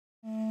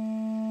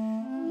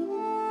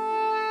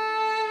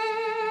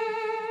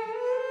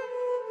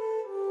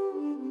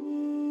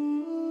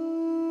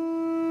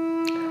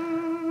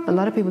A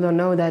lot of people don't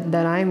know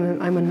that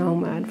I'm a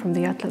nomad from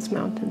the Atlas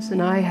Mountains,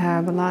 and I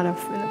have a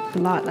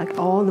lot, like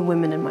all the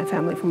women in my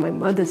family, from my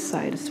mother's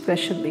side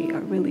especially,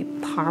 are really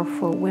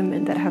powerful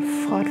women that have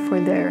fought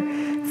for their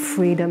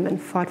freedom and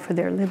fought for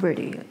their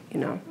liberty, you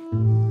know.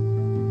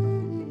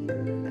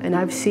 And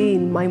I've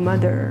seen my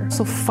mother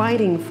also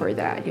fighting for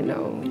that, you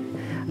know,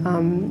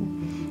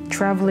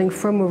 traveling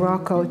from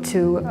Morocco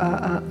to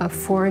a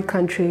foreign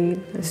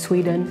country,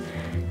 Sweden,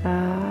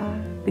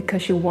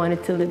 because she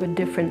wanted to live a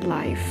different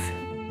life.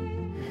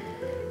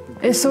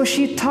 And so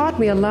she taught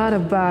me a lot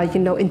about,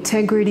 you know,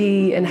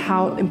 integrity and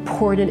how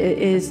important it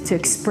is to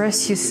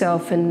express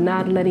yourself and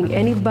not letting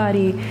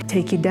anybody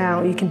take you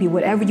down. You can be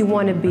whatever you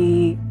want to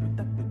be.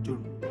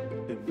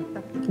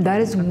 That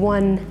is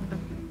one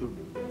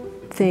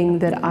thing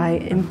that I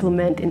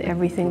implement in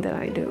everything that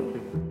I do.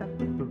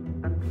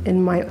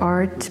 In my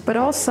art, but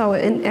also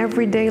in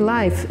everyday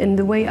life, in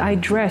the way I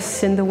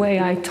dress, in the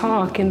way I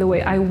talk, in the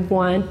way I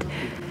want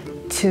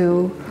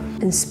to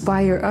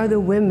inspire other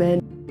women.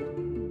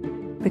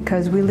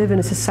 Because we live in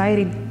a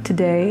society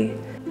today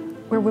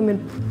where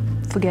women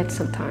forget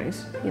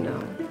sometimes, you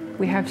know.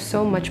 We have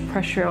so much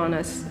pressure on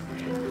us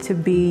to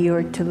be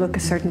or to look a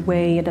certain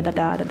way,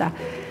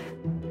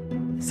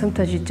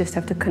 Sometimes you just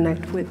have to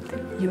connect with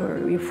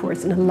your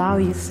force and allow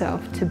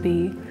yourself to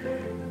be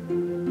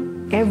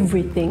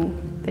everything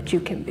that you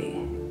can be,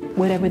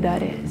 whatever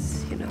that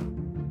is, you know.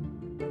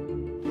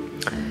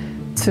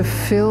 To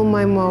feel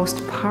my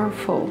most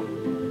powerful,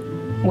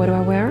 what do I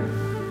wear?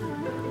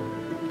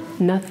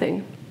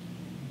 Nothing.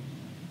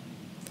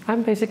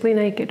 I'm basically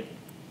naked.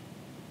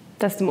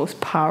 That's the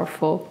most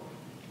powerful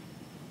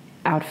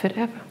outfit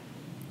ever.